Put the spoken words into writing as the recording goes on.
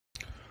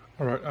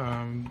Alright,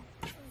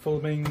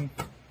 filming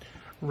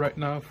right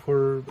now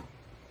for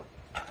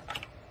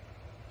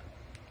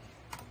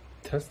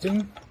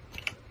testing.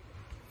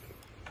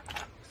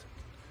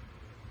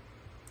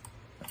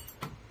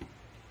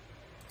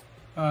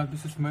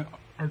 This is my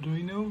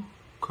Arduino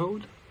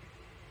code.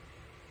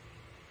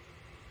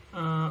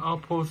 I'll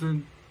post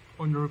it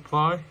on the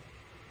reply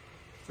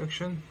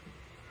section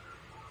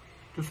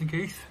just in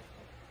case.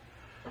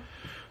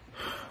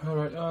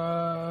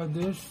 Alright,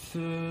 this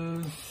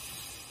is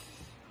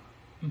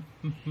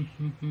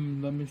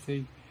let me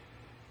see.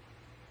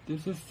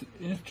 This is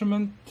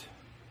instrument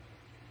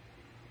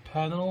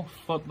panel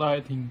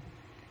floodlighting.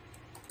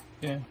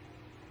 Yeah.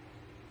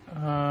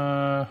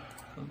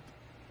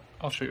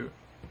 I'll show you.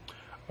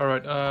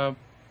 Alright,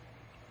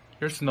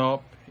 here's a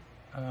knob.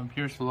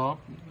 Here's a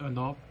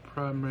knob,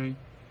 primary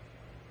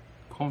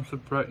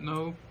concept right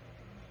now.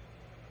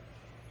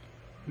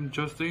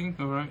 Adjusting,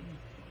 alright.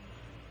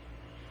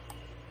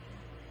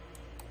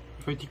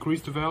 If I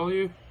decrease the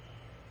value,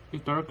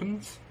 it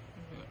darkens.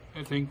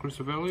 As I increase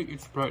the value,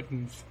 it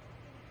brightens.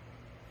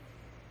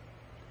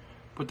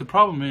 But the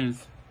problem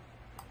is,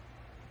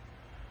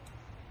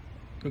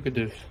 look at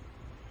this.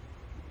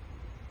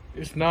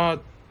 It's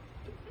not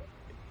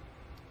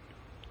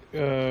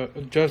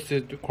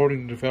adjusted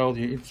according to the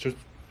value, it's just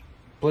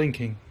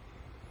blinking.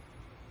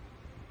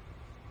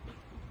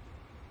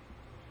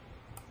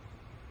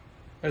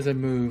 As I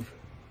move.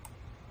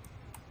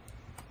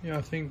 Yeah,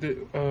 I think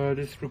that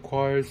this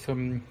requires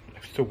some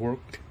extra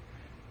work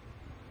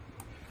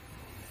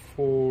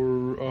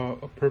for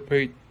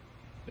appropriate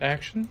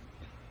action.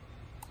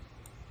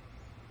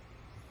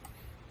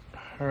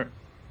 Alright,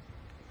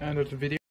 end of the video.